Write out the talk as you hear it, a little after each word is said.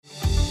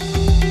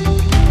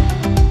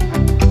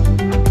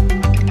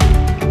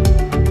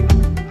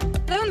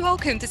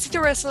is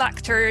Futura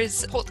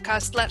Selector's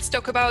podcast, Let's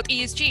Talk About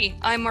ESG.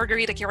 I'm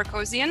Margarita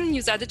Kirakosian,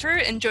 news editor,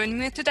 and joining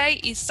me today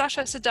is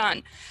Sacha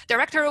Sadan,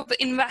 Director of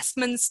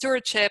Investment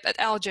Stewardship at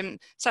LGIM.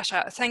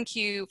 Sacha, thank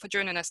you for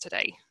joining us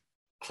today.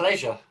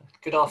 Pleasure.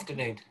 Good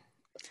afternoon.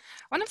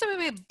 One of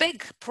the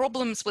big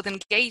problems with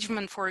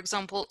engagement, for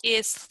example,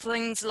 is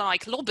things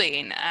like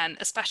lobbying, and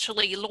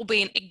especially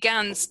lobbying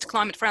against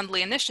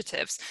climate-friendly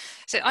initiatives.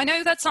 So I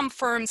know that some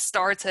firms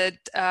started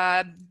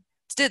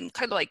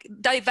kind of like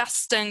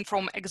divesting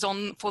from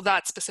Exxon for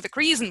that specific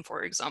reason,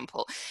 for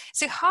example.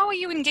 So how are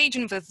you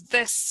engaging with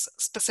this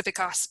specific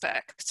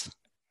aspect?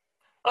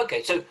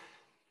 Okay, so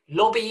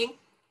lobbying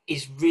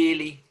is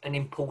really an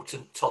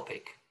important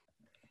topic.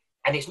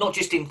 And it's not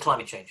just in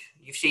climate change.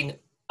 You've seen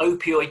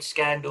opioid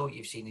scandal,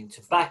 you've seen in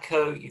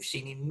tobacco, you've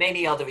seen in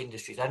many other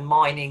industries, and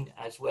mining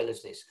as well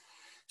as this.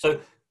 So,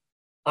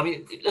 I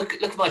mean, look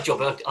at my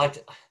job.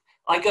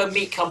 I go and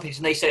meet companies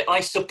and they say, I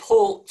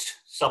support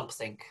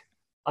something.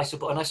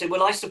 And I say,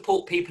 well, I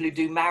support people who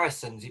do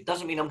marathons. It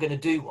doesn't mean I'm going to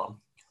do one.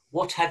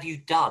 What have you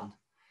done?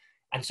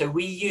 And so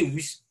we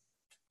use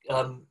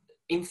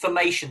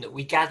information that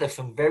we gather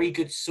from very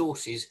good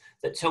sources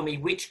that tell me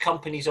which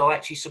companies are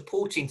actually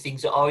supporting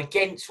things that are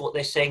against what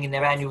they're saying in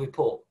their annual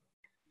report.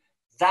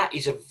 That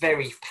is a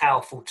very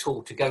powerful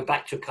tool to go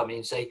back to a company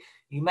and say,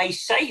 you may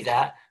say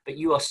that, but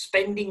you are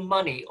spending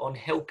money on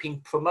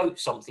helping promote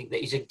something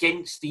that is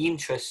against the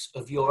interests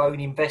of your own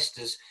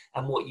investors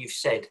and what you've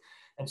said.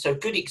 And so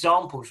good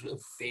examples have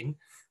been,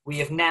 we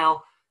have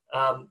now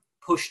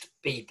pushed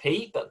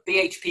BP, but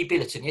BHP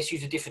Billiton, let's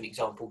use a different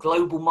example,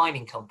 global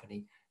mining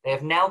company. They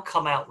have now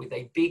come out with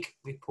a big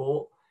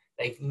report.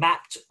 They've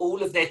mapped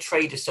all of their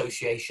trade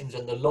associations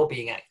and the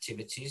lobbying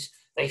activities.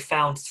 They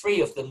found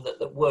 3 of them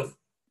that were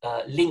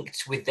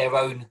linked with their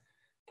own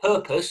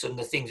purpose and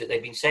the things that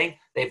they've been saying.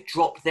 They've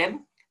dropped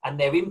them and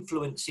they're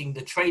influencing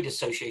the trade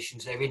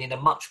associations they're in a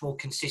much more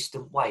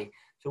consistent way.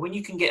 So when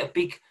you can get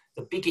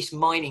the biggest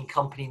mining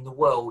company in the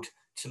world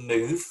to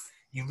move,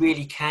 you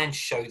really can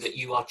show that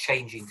you are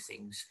changing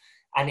things.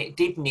 And it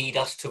did need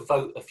us to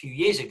vote a few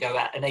years ago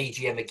at an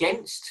AGM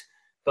against,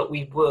 but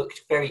we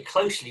worked very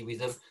closely with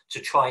them to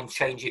try and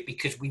change it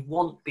because we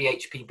want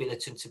BHP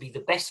Billiton to be the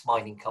best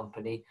mining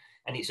company,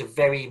 and it's a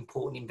very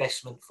important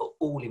investment for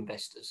all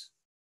investors.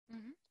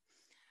 Mm-hmm.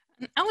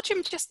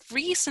 LGIM just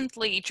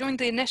recently joined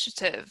the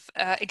initiative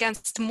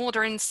against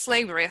modern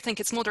slavery. I think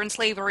it's Modern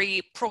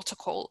Slavery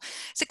Protocol.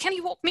 So can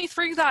you walk me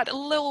through that a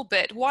little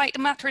bit? Why it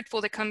mattered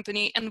for the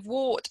company and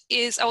what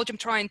is LGIM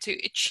trying to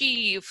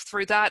achieve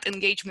through that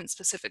engagement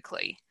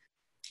specifically?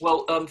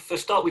 Well, for a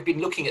start, we've been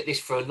looking at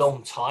this for a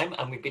long time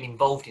and we've been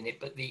involved in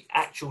it, but the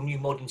actual new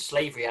Modern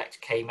Slavery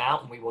Act came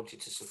out and we wanted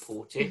to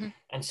support it. Mm-hmm.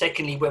 And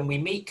secondly, when we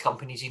meet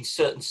companies in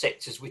certain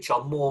sectors which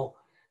are more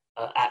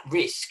at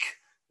risk,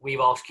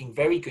 we're asking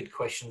very good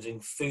questions in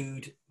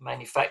food,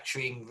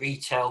 manufacturing,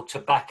 retail,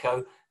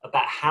 tobacco,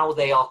 about how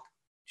they are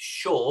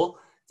sure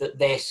that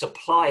their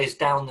suppliers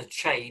down the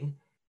chain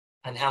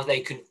and how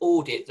they can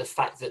audit the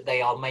fact that they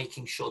are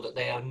making sure that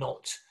they are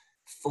not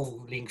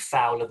falling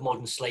foul of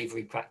modern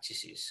slavery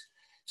practices.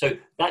 So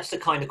that's the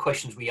kind of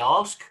questions we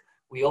ask.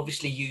 We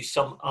obviously use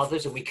some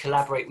others and we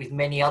collaborate with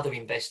many other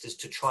investors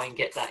to try and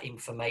get that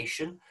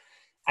information.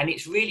 And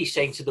it's really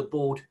saying to the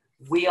board,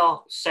 we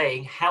are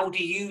saying, how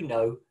do you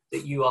know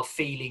that you are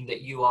feeling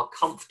that you are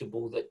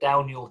comfortable that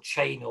down your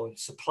chain or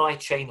supply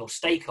chain or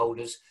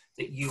stakeholders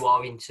that you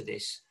are into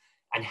this?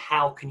 And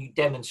how can you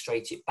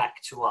demonstrate it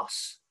back to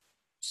us?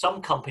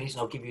 Some companies,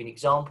 and I'll give you an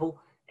example,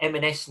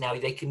 M&S now,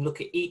 they can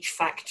look at each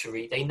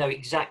factory. They know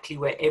exactly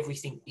where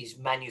everything is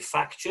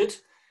manufactured.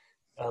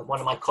 One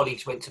of my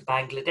colleagues went to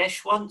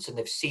Bangladesh once and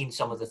they've seen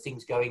some of the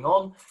things going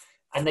on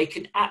and they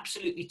can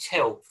absolutely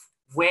tell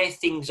where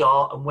things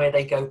are and where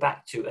they go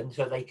back to. And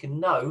so they can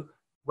know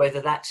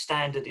whether that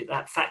standard at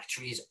that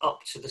factory is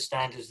up to the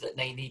standards that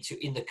they need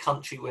to in the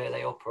country where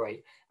they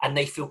operate. And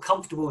they feel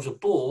comfortable as a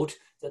board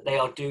that they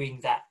are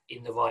doing that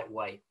in the right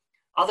way.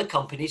 Other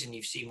companies, and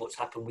you've seen what's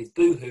happened with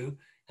Boohoo,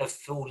 have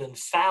fallen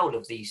foul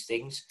of these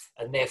things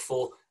and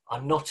therefore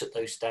are not at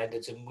those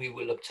standards, and we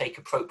will take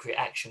appropriate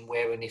action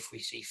where and if we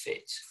see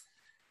fit.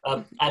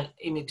 And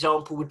an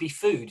example would be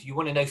food. You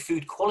want to know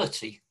food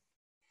quality.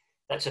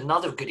 That's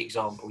another good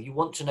example. You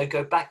want to know,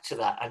 go back to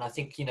that. And I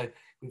think,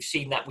 we've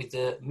seen that with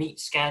the meat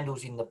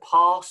scandals in the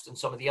past and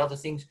some of the other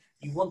things.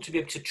 You want to be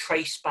able to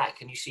trace back,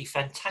 and you see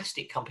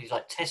fantastic companies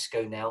like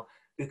Tesco now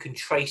who can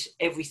trace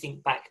everything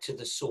back to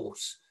the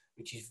source,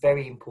 which is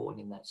very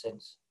important in that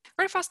sense.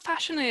 Very fast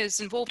fashion is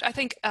involved, I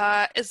think,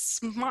 as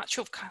much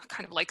of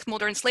kind of like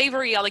modern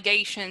slavery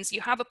allegations.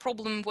 You have a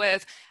problem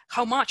with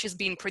how much is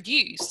being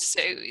produced.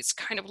 So it's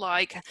kind of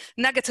like a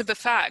negative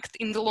effect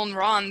in the long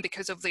run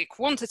because of the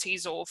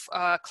quantities of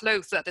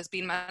clothes that is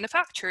being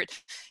manufactured.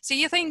 So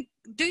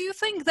do you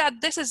think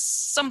that this is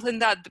something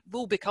that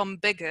will become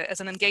bigger as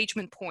an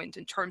engagement point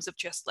in terms of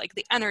just like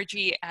the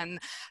energy and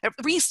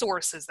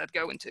resources that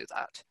go into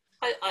that?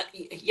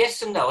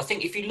 Yes and no. I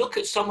think if you look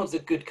at some of the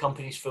good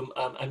companies from,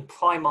 and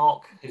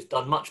Primark has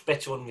done much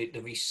better on the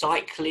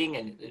recycling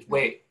and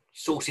where it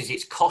sources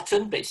its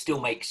cotton, but it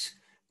still makes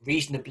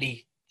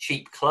reasonably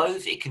cheap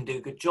clothes, it can do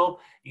a good job.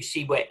 You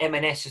see where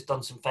M&S has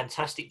done some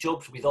fantastic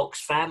jobs with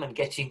Oxfam and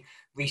getting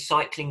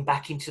recycling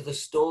back into the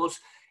stores.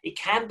 It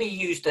can be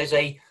used as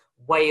a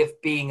way of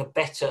being a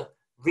better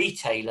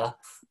retailer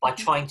by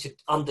trying to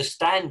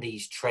understand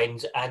these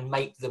trends and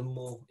make them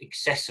more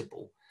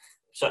accessible.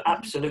 So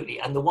absolutely.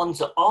 And the ones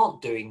that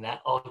aren't doing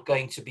that are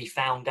going to be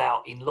found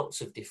out in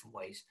lots of different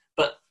ways.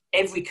 But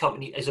every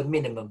company, as a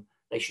minimum,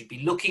 they should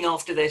be looking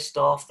after their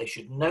staff. They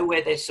should know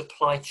where their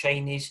supply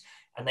chain is,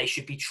 and they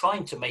should be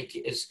trying to make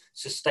it as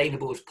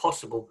sustainable as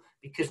possible.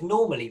 Because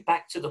normally,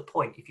 back to the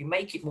point, if you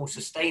make it more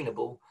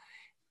sustainable,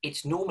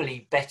 it's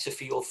normally better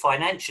for your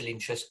financial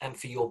interest and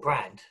for your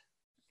brand,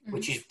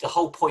 which is the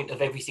whole point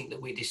of everything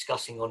that we're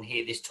discussing on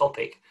here, this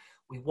topic.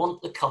 We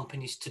want the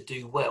companies to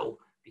do well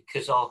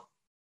because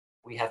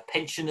we have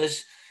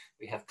pensioners,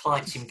 we have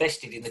clients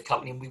invested in the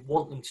company, and we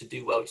want them to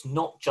do well. It's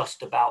not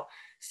just about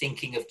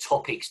thinking of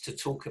topics to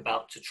talk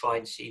about to try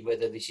and see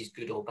whether this is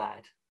good or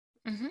bad.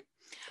 Mm-hmm.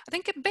 I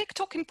think a big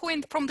talking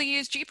point from the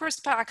ESG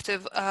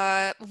perspective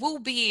will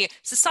be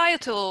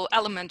societal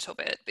element of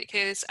it,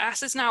 because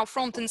as is now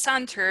front and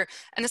center,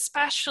 and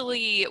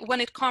especially when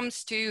it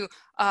comes to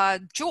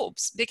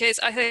jobs, because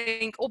I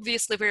think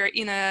obviously we're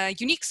in a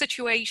unique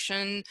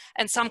situation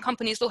and some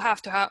companies will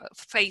have to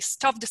face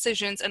tough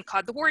decisions and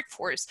cut the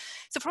workforce.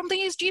 So from the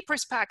ESG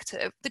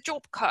perspective, the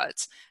job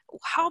cuts,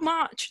 how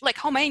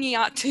many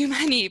are too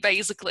many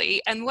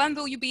basically, and when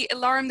will you be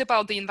alarmed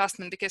about the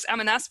investment? Because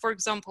M&S, for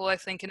example, I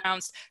think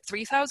announced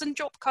 3,000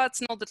 job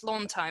cuts not that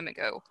long time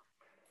ago.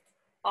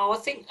 I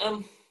think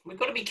we've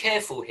got to be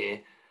careful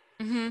here.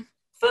 Mm-hmm.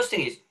 First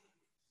thing is,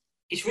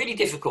 it's really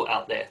difficult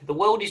out there. The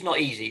world is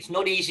not easy. It's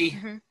not easy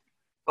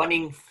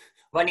running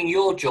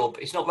your job.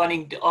 It's not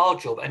running our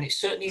job, and it's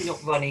certainly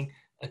not running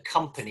a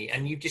company.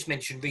 And you just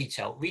mentioned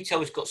retail. Retail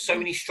has got so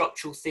many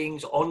structural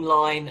things,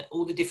 online,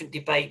 all the different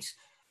debates.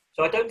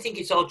 So I don't think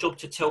it's our job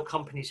to tell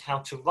companies how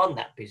to run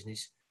that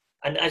business.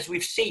 And as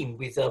we've seen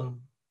with,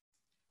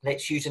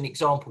 let's use an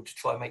example to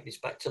try and make this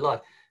back to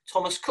life.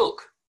 Thomas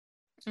Cook.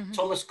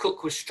 Thomas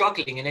Cook was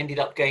struggling and ended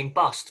up going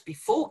bust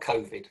before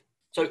COVID.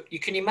 So you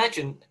can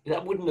imagine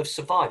that wouldn't have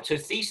survived. So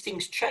these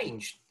things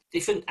change.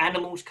 Different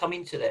animals come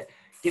into there.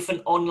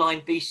 Different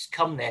online beasts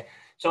come there.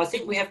 So I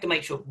think we have to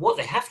make sure, what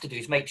they have to do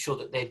is make sure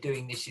that they're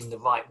doing this in the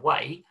right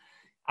way.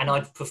 And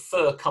I'd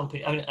prefer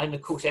company, and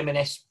of course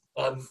M&S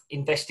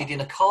invested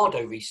in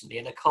Ocado recently,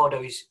 and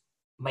Ocado is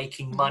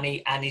making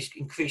money and is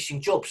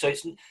increasing jobs. So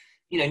it's,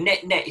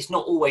 net, it's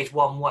not always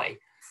one way.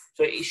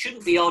 So it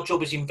shouldn't be our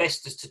job as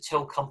investors to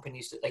tell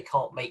companies that they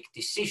can't make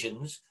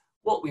decisions.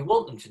 What we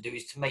want them to do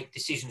is to make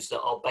decisions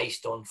that are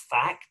based on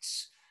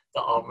facts,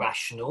 that are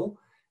rational,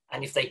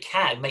 and if they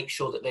can, make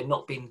sure that they've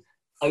not been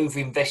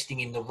over-investing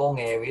in the wrong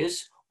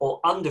areas or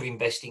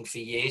under-investing for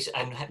years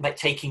and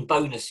taking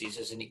bonuses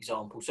as an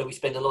example. So we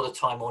spend a lot of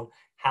time on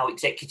how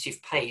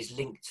executive pay is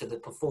linked to the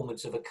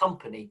performance of a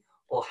company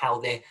or how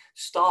their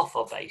staff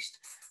are based.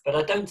 But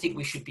I don't think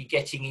we should be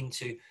getting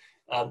into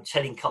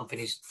telling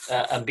companies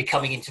and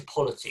becoming into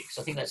politics.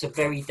 I think that's a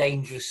very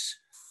dangerous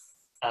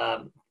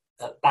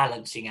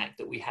balancing act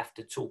that we have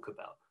to talk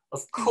about.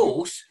 Of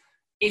course,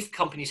 if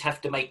companies have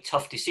to make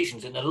tough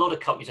decisions, and a lot of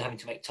companies are having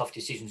to make tough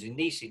decisions in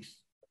these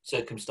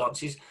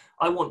circumstances,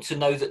 I want to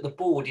know that the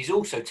board is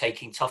also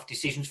taking tough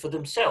decisions for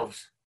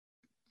themselves.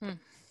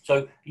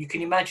 So you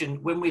can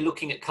imagine when we're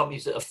looking at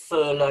companies that are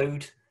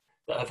furloughed,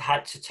 that have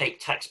had to take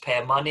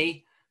taxpayer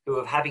money, who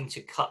are having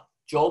to cut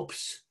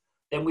jobs,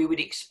 then we would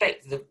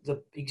expect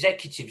the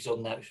executives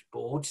on those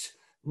boards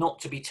not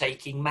to be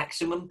taking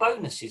maximum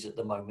bonuses at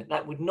the moment.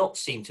 That would not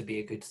seem to be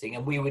a good thing.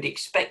 And we would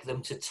expect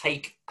them to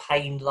take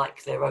pain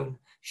like their own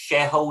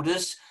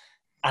shareholders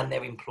and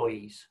their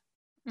employees.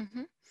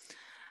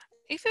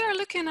 If you're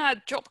looking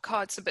at job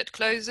cuts a bit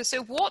closer,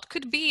 so what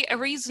could be a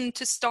reason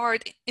to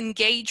start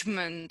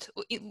engagement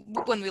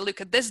when we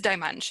look at this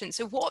dimension?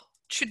 So what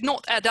should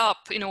not add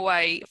up in a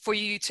way for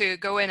you to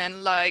go in and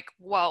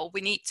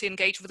we need to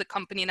engage with the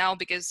company now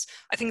because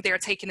I think they're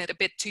taking it a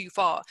bit too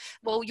far?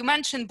 Well, you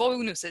mentioned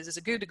bonuses as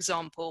a good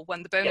example,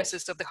 when the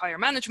bonuses of the higher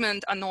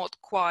management are not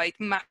quite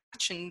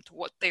matching to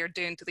what they're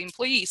doing to the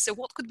employees. So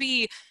what could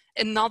be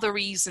another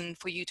reason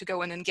for you to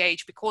go and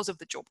engage because of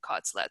the job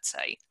cuts, let's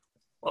say?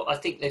 Well, I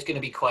think there's going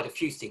to be quite a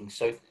few things.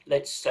 So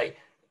let's say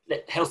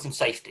health and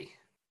safety.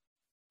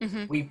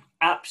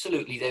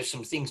 There's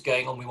some things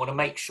going on. We want to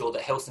make sure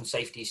that health and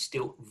safety is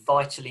still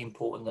vitally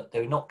important, that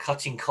they're not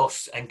cutting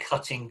costs and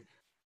cutting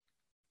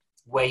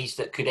ways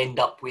that could end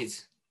up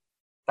with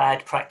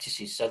bad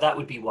practices. So that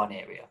would be one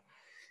area.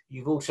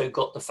 You've also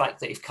got the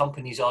fact that if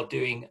companies are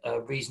doing a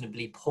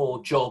reasonably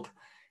poor job,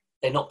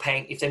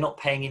 if they're not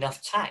paying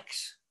enough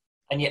tax,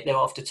 and yet they're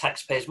after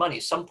taxpayers' money,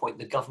 at some point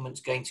the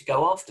government's going to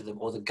go after them,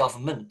 or the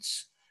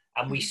governments.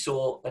 And we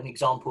saw an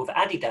example of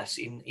Adidas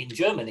in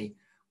Germany,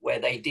 where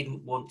they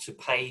didn't want to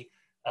pay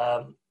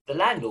the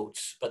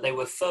landlords, but they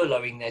were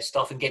furloughing their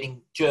staff and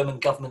getting German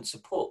government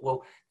support.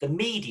 Well, the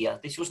media,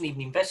 this wasn't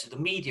even invested, the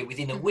media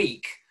within a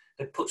week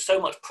had put so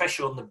much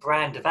pressure on the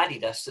brand of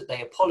Adidas that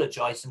they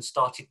apologized and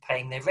started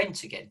paying their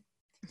rent again.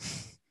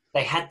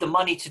 They had the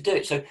money to do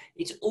it. So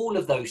it's all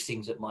of those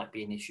things that might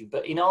be an issue.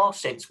 But in our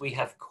sense, we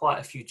have quite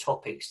a few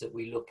topics that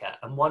we look at.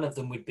 And one of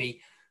them would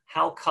be,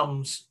 a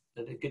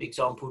good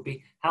example would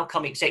be, how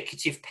come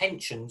executive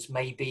pensions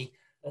may be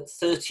at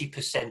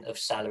 30% of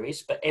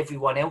salaries, but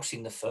everyone else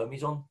in the firm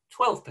is on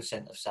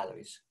 12% of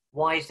salaries?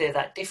 Why is there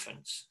that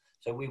difference?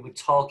 So we would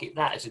target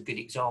that as a good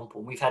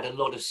example. We've had a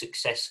lot of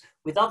success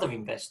with other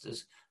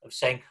investors of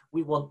saying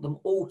we want them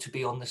all to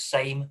be on the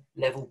same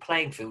level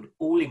playing field.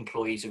 All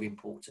employees are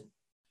important.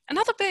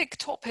 Another big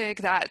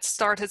topic that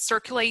started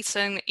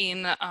circulating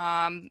in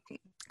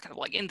kind of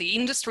like in the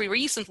industry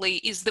recently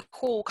is the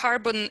whole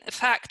carbon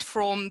effect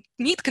from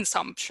meat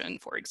consumption,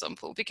 for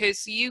example,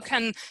 because you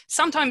can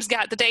sometimes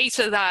get the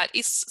data that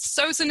is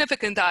so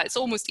significant that it's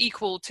almost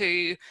equal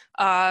to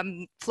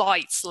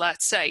flights,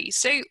 let's say.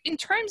 So in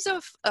terms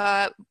of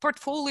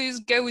portfolios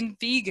going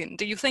vegan,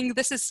 do you think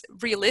this is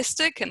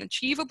realistic and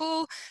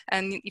achievable?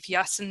 And if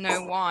yes and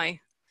no, why?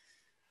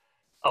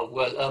 Oh,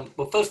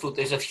 well, first of all,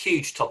 there's a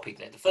huge topic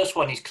there. The first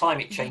one is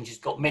climate change has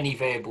got many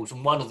variables,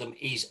 and one of them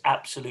is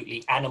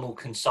absolutely animal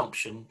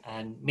consumption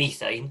and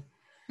methane.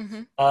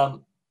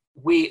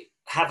 We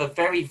have a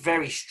very,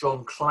 very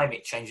strong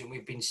climate change, and we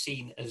have been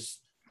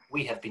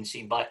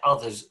seen by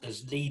others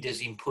as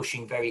leaders in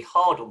pushing very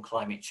hard on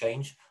climate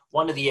change.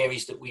 One of the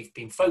areas that we've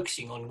been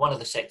focusing on, one of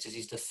the sectors,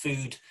 is the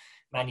food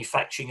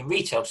manufacturing and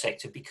retail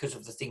sector, because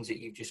of the things that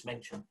you've just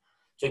mentioned.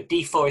 So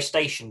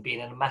deforestation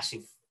being a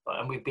massive,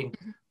 and we've been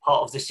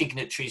part of the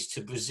signatories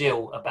to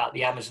Brazil about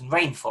the Amazon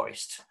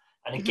rainforest.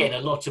 And again, a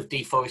lot of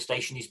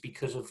deforestation is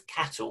because of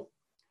cattle.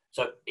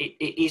 So it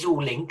is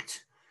all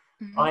linked.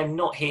 I'm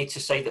not here to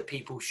say that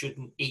people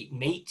shouldn't eat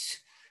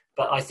meat,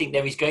 but I think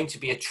there is going to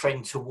be a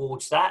trend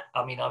towards that.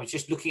 I mean, I was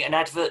just looking at an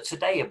advert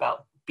today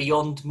about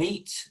Beyond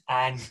Meat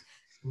and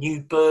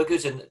new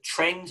burgers and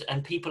trends,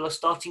 and people are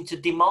starting to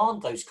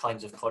demand those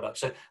kinds of products.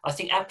 So I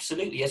think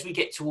absolutely, as we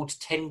get towards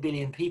 10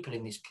 billion people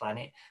in this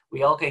planet,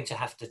 we are going to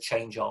have to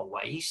change our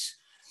ways,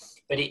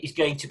 but it is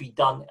going to be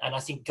done. And I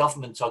think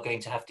governments are going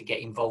to have to get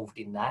involved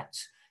in that.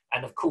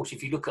 And of course,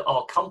 if you look at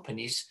our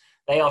companies,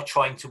 they are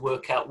trying to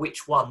work out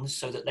which ones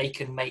so that they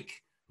can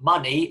make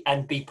money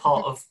and be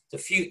part of the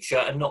future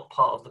and not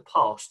part of the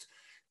past.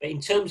 But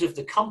in terms of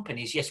the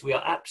companies, yes, we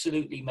are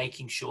absolutely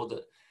making sure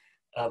that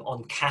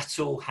on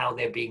cattle, how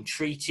they're being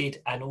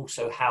treated, and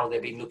also how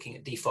they've been looking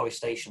at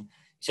deforestation.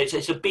 So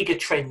it's a bigger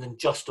trend than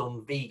just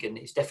on vegan.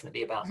 It's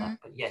definitely about that,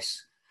 but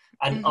yes.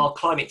 And our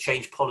climate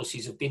change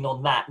policies have been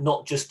on that,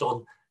 not just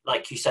on,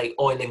 like you say,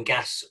 oil and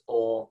gas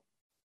or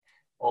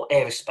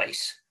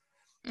aerospace.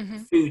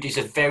 Food is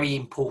a very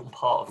important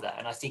part of that.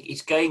 And I think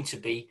it's going to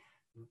be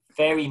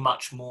very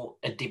much more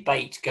a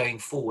debate going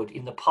forward.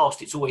 In the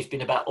past, it's always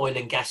been about oil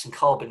and gas and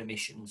carbon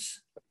emissions.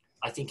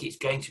 I think it's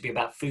going to be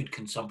about food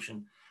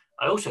consumption.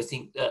 I also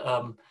think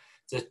that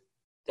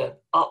the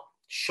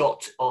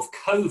upshot of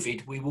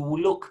COVID, we will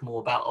look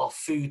more about our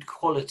food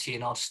quality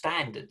and our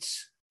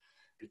standards,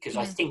 because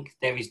I think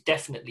there is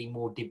definitely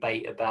more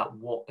debate about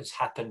what has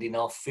happened in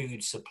our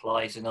food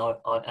supplies and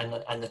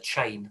and the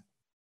chain.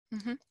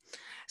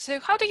 So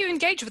how do you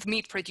engage with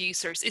meat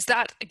producers? Is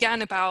that,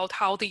 again, about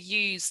how they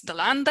use the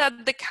land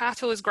that the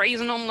cattle is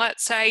grazing on,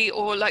 let's say,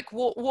 or like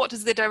what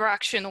is the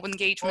direction of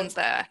engagement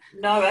there?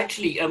 No,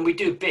 actually, we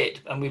do a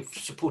bit, and we've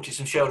supported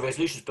some shareholder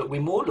resolutions, but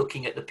we're more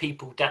looking at the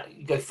people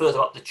that go further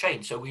up the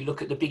chain. So we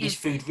look at the biggest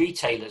food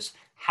retailers.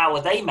 How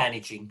are they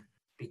managing?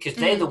 Because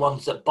they're the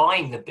ones that are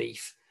buying the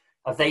beef.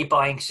 Are they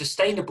buying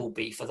sustainable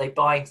beef? Are they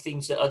buying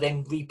things that are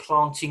then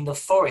replanting the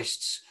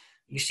forests?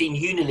 You've seen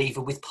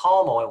Unilever with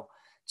palm oil,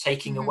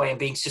 taking away and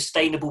being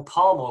sustainable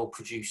palm oil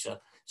producer.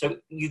 So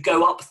you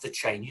go up the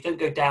chain, you don't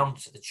go down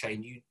to the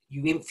chain,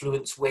 you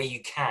influence where you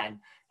can,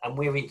 and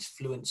we're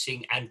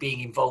influencing and being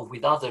involved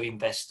with other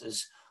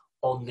investors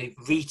on the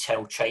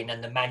retail chain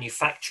and the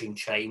manufacturing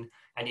chain,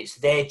 and it's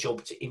their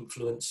job to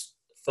influence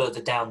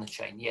further down the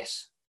chain,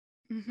 yes.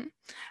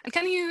 And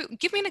can you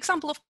give me an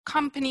example of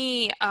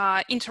company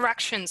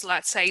interactions,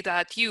 let's say,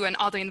 that you and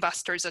other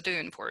investors are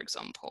doing, for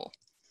example?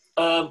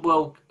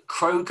 Well,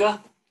 Kroger,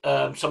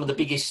 some of the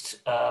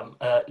biggest,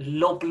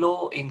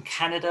 Loblaw in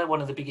Canada,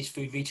 one of the biggest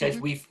food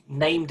retailers. We've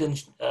named and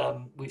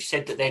we've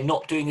said that they're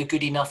not doing a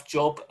good enough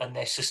job and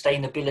their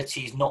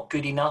sustainability is not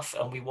good enough,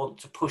 and we want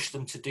to push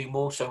them to do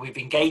more. So we've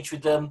engaged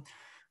with them.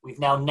 We've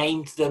now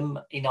named them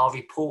in our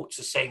reports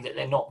as saying that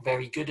they're not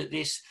very good at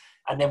this.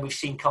 And then we've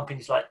seen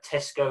companies like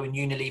Tesco and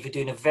Unilever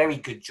doing a very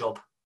good job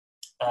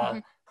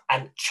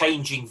and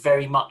changing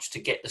very much to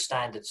get the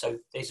standard. So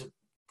there's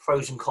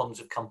pros and cons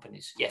of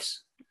companies,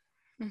 yes.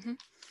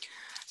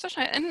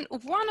 Sacha, and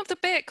one of the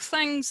big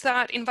things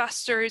that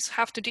investors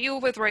have to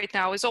deal with right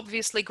now is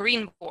obviously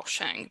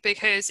greenwashing,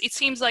 because it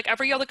seems like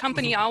every other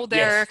company out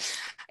there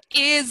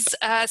is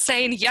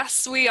saying,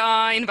 yes, we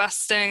are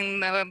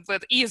investing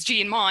with ESG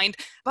in mind,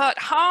 but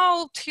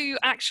how to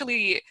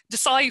actually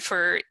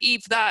decipher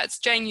if that's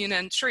genuine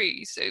and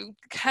true? So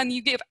can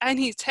you give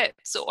any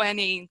tips or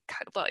any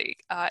kind of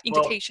like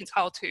indications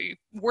how to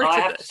work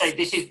with this? I have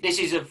to say, this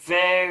is a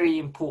very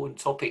important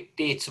topic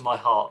dear to my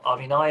heart. I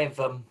mean, I have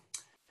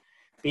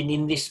been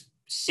in this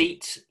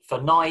seat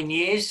for 9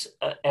 years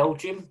at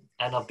LGIM,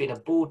 and I've been a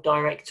board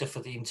director for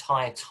the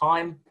entire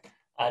time.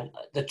 And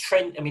the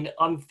trend, I mean,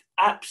 I'm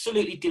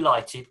absolutely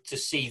delighted to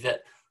see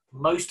that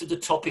most of the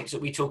topics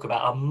that we talk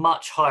about are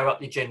much higher up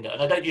the agenda.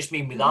 And I don't just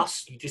mean with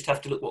us, you just have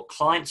to look what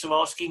clients are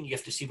asking. You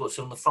have to see what's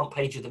on the front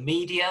page of the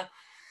media.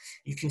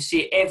 You can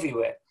see it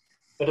everywhere.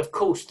 But of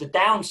course, the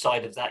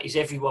downside of that is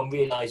everyone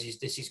realizes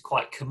this is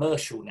quite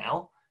commercial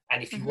now.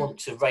 And if you want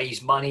to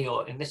raise money,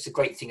 and that's the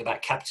great thing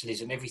about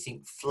capitalism,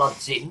 everything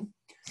floods in.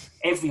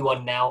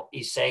 Everyone now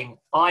is saying,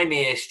 I'm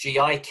ESG,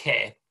 I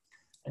care.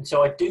 And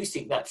so I do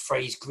think that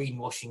phrase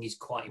greenwashing is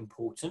quite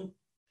important.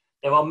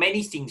 There are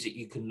many things that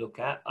you can look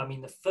at. I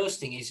mean, the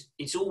first thing is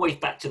it's always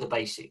back to the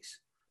basics.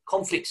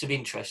 Conflicts of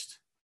interest.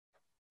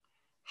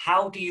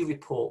 How do you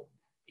report?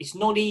 It's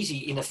not easy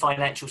in a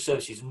financial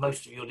services, and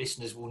most of your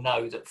listeners will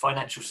know that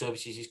financial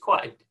services is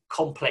quite a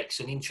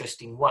complex and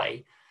interesting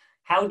way.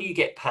 How do you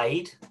get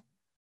paid?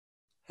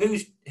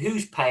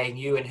 Who's paying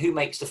you, and who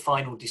makes the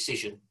final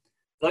decision?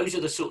 Those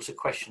are the sorts of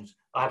questions.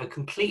 I have a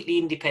completely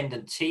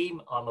independent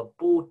team. I'm a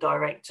board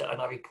director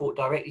and I report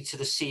directly to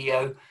the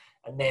CEO,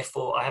 and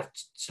therefore I have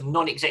some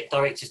non-exec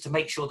directors to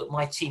make sure that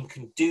my team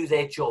can do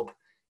their job,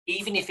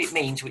 even if it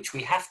means, which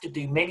we have to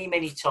do many,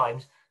 many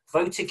times,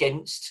 vote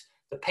against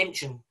the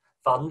pension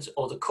funds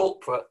or the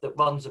corporate that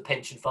runs the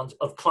pension funds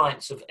of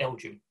clients of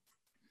LGIM.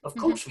 Of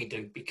course we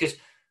do, because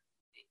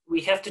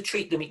we have to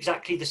treat them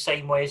exactly the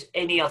same way as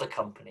any other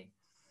company.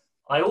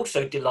 I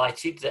also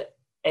delighted that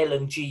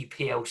L&G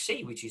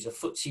PLC, which is a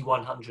FTSE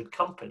 100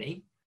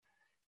 company,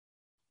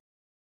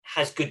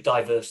 has good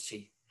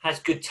diversity, has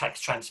good tax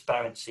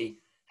transparency,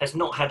 has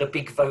not had a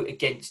big vote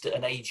against at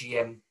an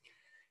AGM,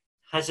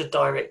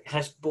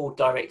 has board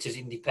directors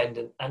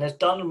independent, and has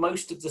done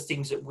most of the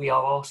things that we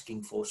are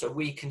asking for. So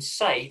we can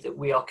say that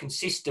we are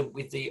consistent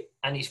with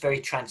and is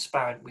very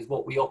transparent with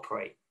what we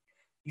operate.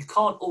 You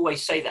can't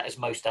always say that as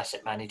most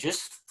asset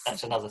managers.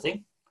 That's another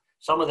thing.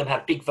 Some of them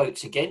have big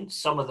votes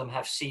against. Some of them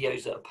have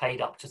CEOs that are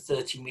paid up to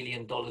 $30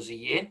 million a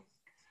year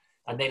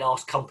and then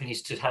ask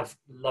companies to have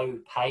low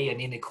pay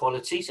and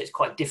inequality. So it's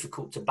quite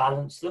difficult to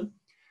balance them.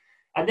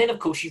 And then, of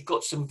course, you've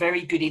got some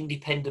very good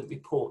independent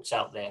reports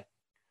out there,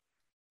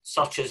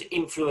 such as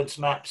Influence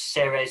Maps,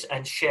 Ceres,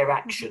 and Share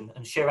Action.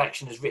 And Share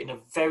Action has written a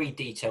very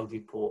detailed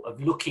report of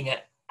looking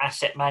at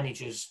asset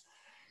managers.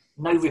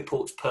 No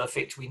report's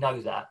perfect, we know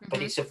that,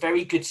 but it's a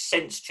very good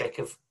sense check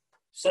of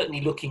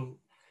certainly looking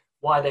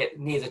why they're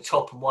near the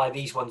top and why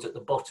these ones at the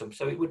bottom.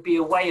 So it would be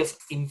a way of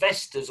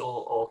investors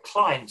or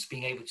clients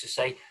being able to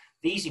say,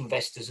 these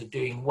investors are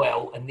doing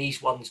well and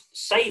these ones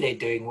say they're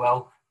doing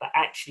well, but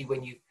actually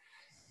when you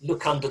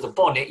look under the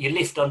bonnet, you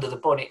lift under the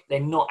bonnet, they're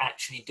not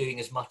actually doing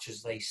as much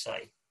as they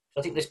say. So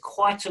I think there's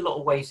quite a lot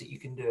of ways that you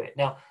can do it.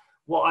 Now,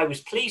 what I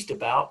was pleased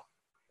about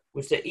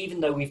was that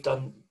even though we've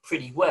done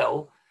pretty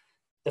well,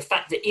 the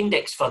fact that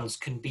index funds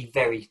can be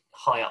very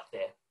high up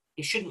there,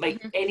 it shouldn't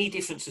make any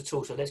difference at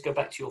all. So let's go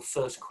back to your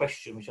first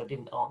question, which I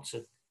didn't answer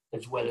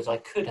as well as I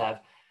could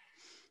have.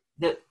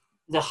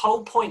 The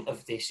whole point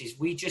of this is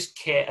we just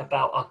care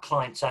about our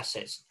clients'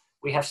 assets.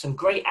 We have some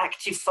great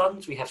active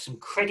funds. We have some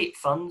credit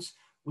funds.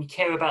 We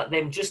care about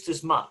them just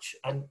as much.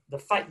 And the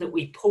fact that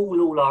we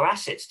pool all our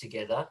assets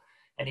together,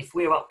 and if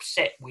we're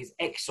upset with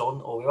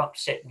Exxon or we're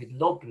upset with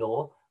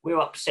Loblaw,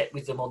 we're upset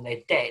with them on their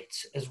debt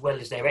as well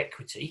as their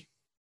equity.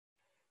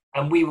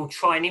 And we will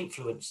try and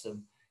influence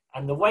them.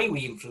 And the way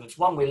we influence,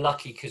 one, we're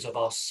lucky because of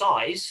our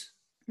size,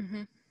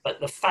 but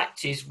the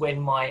fact is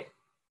when my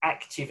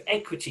active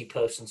equity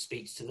person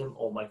speaks to them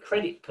or my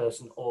credit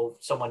person or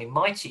someone in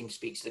my team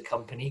speaks to the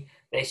company,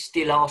 they're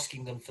still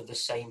asking them for the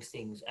same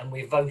things. And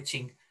we're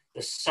voting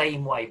the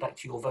same way. Back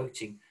to your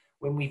voting.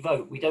 When we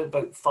vote, we don't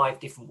vote 5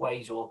 different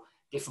ways or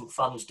different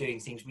funds doing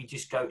things. We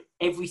just go,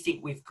 everything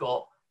we've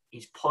got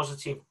is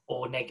positive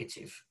or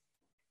negative.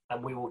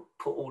 And we will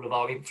put all of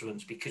our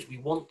influence because we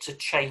want to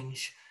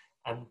change.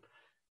 And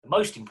the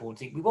most important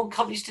thing, we want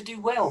companies to do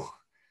well.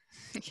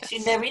 Yes. It's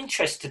in their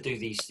interest to do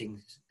these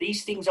things.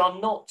 These things are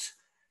not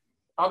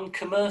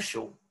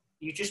uncommercial.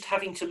 You're just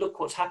having to look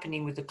what's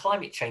happening with the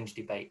climate change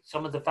debate.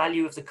 Some of the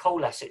value of the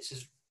coal assets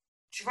has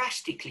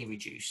drastically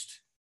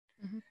reduced.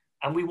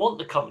 And we want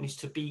the companies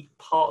to be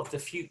part of the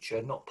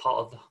future, not part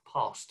of the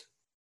past.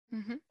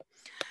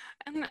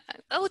 And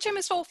LGIM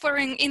is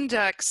offering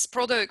index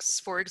products,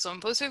 for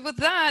example. So with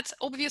that,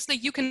 obviously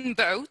you can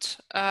vote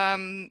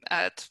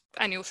at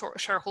annual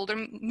shareholder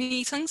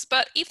meetings.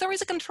 But if there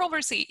is a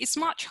controversy, it's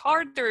much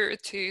harder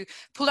to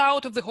pull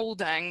out of the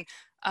holding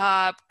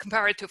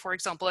compared to, for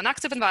example, an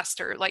active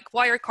investor, like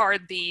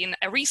Wirecard being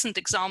a recent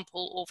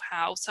example of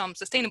how some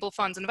sustainable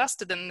funds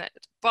invested in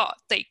it, but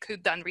they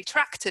could then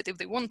retract it if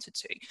they wanted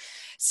to.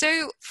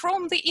 So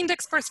from the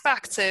index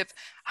perspective,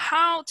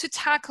 how to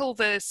tackle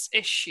this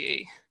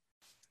issue?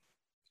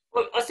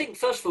 Well, I think,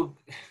 first of all,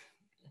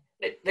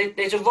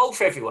 there's a role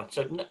for everyone.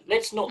 So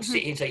let's not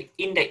sit here and say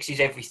index is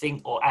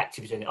everything or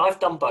active is everything.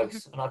 I've done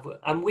both,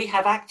 and we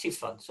have active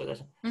funds. So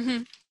there's,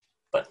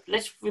 but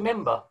let's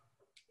remember,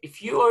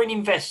 if you are an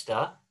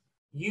investor,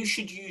 you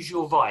should use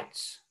your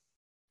rights.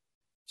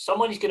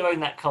 Someone is going to own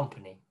that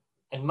company,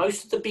 And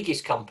most of the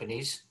biggest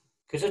companies,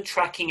 because of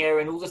tracking error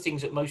and all the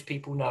things that most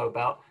people know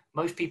about,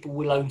 most people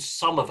will own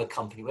some of a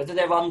company, whether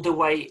they're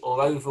underweight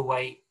or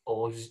overweight,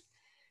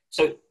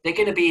 so they're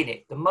going to be in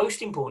it. The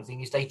most important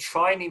thing is they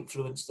try and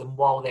influence them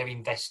while they're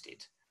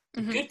invested.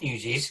 The good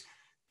news is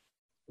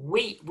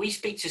we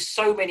speak to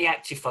so many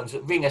active funds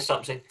that ring us up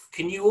and say,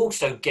 can you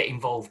also get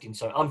involved in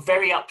something? I'm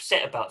very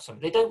upset about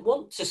something. They don't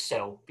want to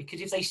sell,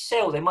 because if they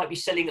sell, they might be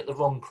selling at the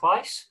wrong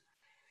price.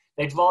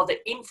 They'd rather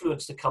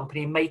influence the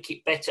company and make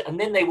it better, and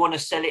then they want to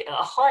sell it at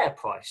a higher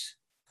price.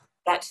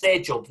 That's their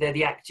job. They're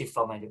the active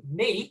fund manager.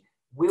 Me,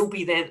 we'll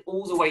be there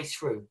all the way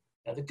through.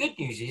 Now, the good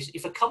news is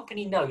if a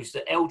company knows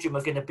that LGIM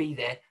are going to be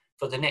there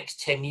for the next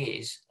 10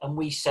 years and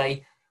we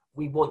say,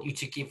 we want you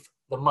to give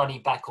the money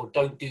back or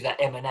don't do that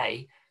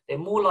M&A, they're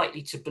more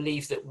likely to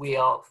believe that we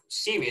are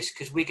serious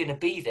because we're going to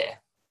be there.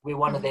 We're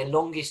one of their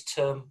longest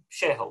term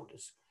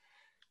shareholders.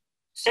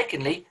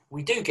 Secondly,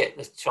 we do get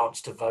the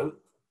chance to vote.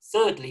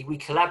 Thirdly, we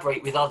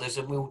collaborate with others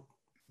and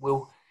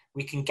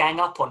we can gang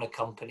up on a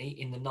company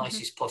in the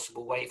nicest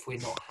possible way if we're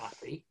not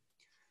happy.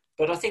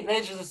 But I think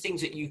those are the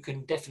things that you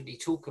can definitely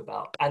talk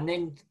about. And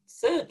then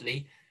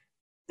thirdly,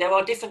 there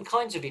are different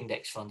kinds of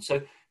index funds.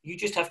 So you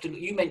just have to,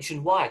 you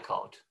mentioned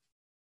Wirecard.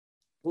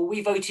 Well,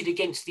 we voted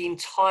against the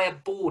entire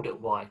board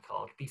at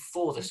Wirecard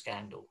before the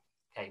scandal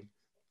came.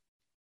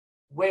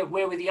 Where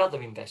were the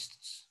other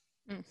investors?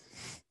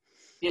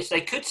 Yes,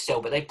 they could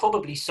sell, but they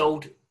probably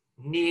sold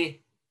near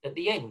at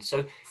the end.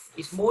 So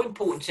it's more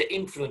important to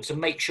influence and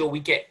make sure we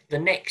get the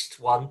next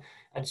one.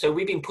 And so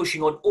we've been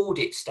pushing on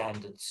audit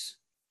standards.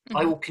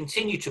 I will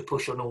continue to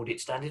push on audit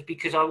standards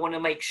because I want to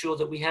make sure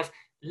that we have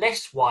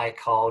less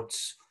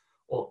Wirecards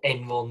or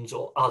Enrons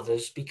or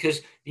others, because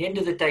at the end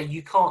of the day,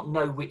 you can't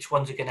know which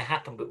ones are going to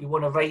happen, but we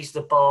want to raise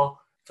the bar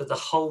for the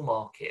whole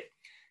market.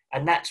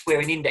 And that's where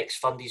an index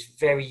fund is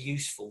very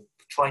useful,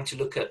 trying to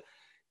look at,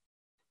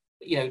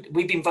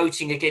 we've been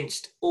voting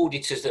against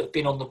auditors that have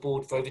been on the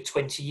board for over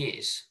 20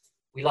 years.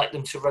 We like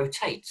them to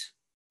rotate.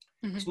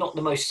 It's not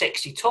the most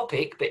sexy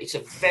topic, but it's a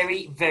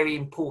very, very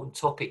important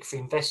topic for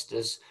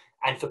investors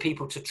and for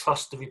people to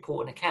trust the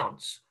report and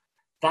accounts.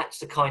 That's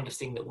the kind of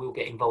thing that we'll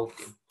get involved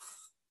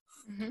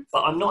in.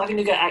 But I'm not having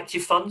to go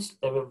active funds.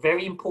 They're a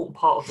very important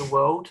part of the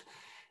world.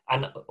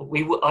 And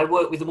I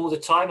work with them all the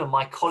time, and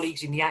my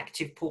colleagues in the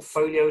active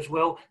portfolio as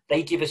well.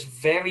 They give us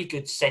very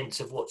good sense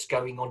of what's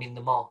going on in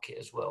the market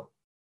as well.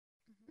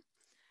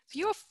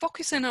 You're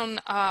focusing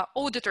on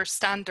auditor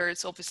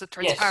standards, obviously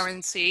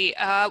transparency.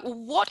 Yes.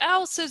 What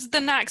else is the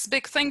next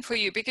big thing for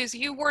you? Because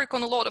you work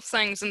on a lot of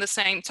things in the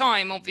same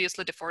time,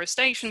 obviously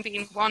deforestation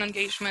being one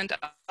engagement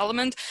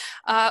element.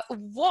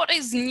 What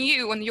is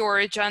new on your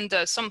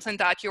agenda, something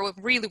that you're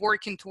really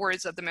working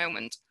towards at the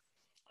moment?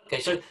 Okay,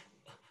 so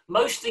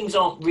most things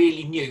aren't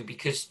really new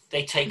because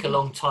they take a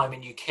long time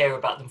and you care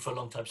about them for a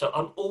long time. So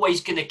I'm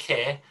always going to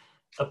care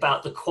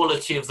about the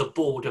quality of the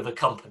board of a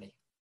company.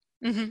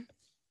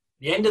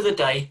 At the end of the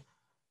day,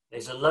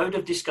 there's a load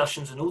of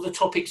discussions and all the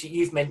topics that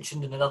you've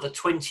mentioned and another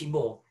 20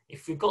 more.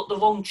 If we've got the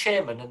wrong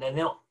chairman and they're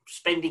not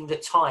spending the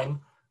time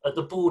at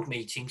the board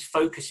meetings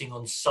focusing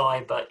on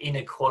cyber,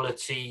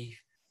 inequality,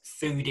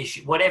 food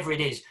issue, whatever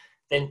it is,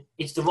 then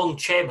it's the wrong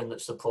chairman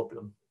that's the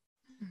problem.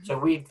 So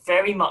we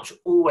very much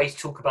always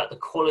talk about the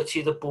quality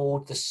of the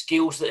board, the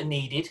skills that are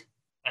needed,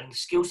 and the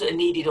skills that are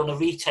needed on a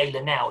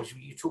retailer now, as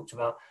you talked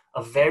about,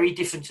 are very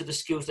different to the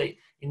skills that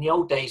in the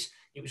old days,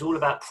 it was all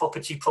about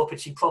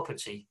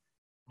property.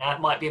 Now it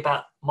might be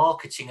about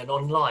marketing and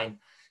online.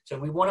 So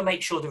we want to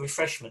make sure the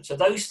refreshment. So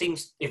those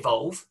things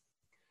evolve.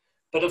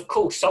 But of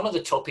course, some of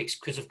the topics,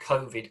 because of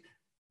COVID,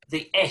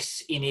 the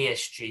S in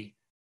ESG,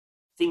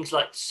 things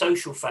like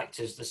social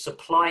factors, the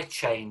supply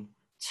chain,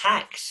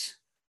 tax.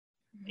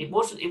 It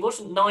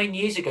wasn't 9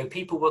 years ago.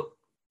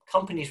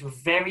 Companies were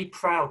very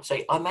proud to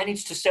say, I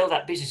managed to sell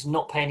that business and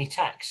not pay any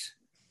tax.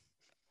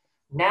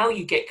 Now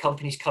you get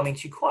companies coming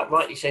to you quite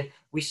rightly saying,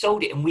 we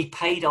sold it and we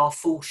paid our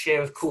full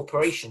share of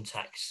corporation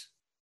tax.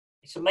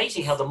 It's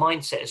amazing how the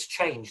mindset has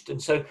changed.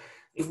 And so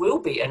it will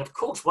be. And of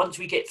course, once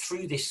we get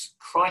through this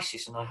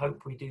crisis, and I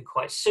hope we do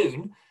quite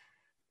soon,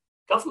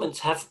 governments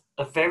have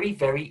a very,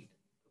 very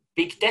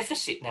big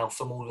deficit now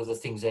from all of the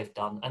things they've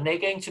done. And they're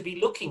going to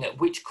be looking at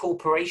which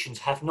corporations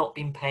have not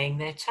been paying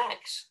their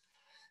tax.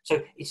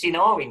 So it's in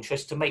our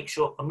interest to make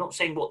sure, I'm not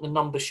saying what the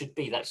number should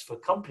be, that's for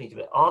companies,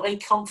 but are they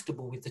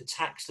comfortable with the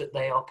tax that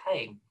they are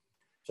paying?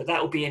 So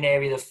that will be an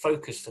area of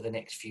focus for the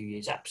next few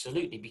years,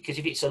 absolutely. Because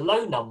if it's a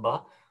low number,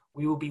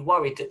 we will be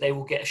worried that they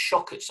will get a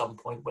shock at some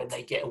point when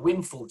they get a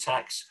windfall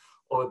tax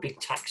or a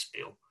big tax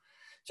bill.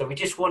 So we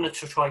just wanted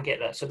to try and get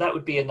that. So that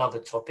would be another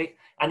topic.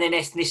 And then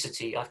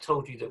ethnicity, I've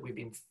told you that we've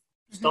been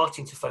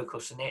starting to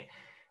focus on it.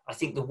 I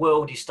think the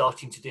world is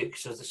starting to do it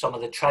because of some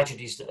of the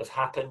tragedies that have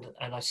happened.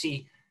 And I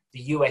see the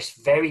US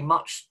very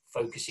much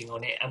focusing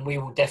on it, and we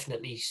will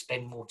definitely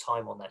spend more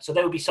time on that. So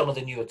there will be some of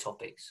the newer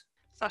topics.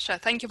 Sacha,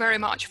 thank you very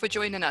much for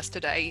joining us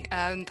today,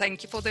 and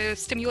thank you for the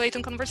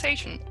stimulating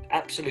conversation.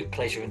 Absolute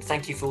pleasure, and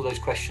thank you for all those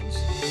questions.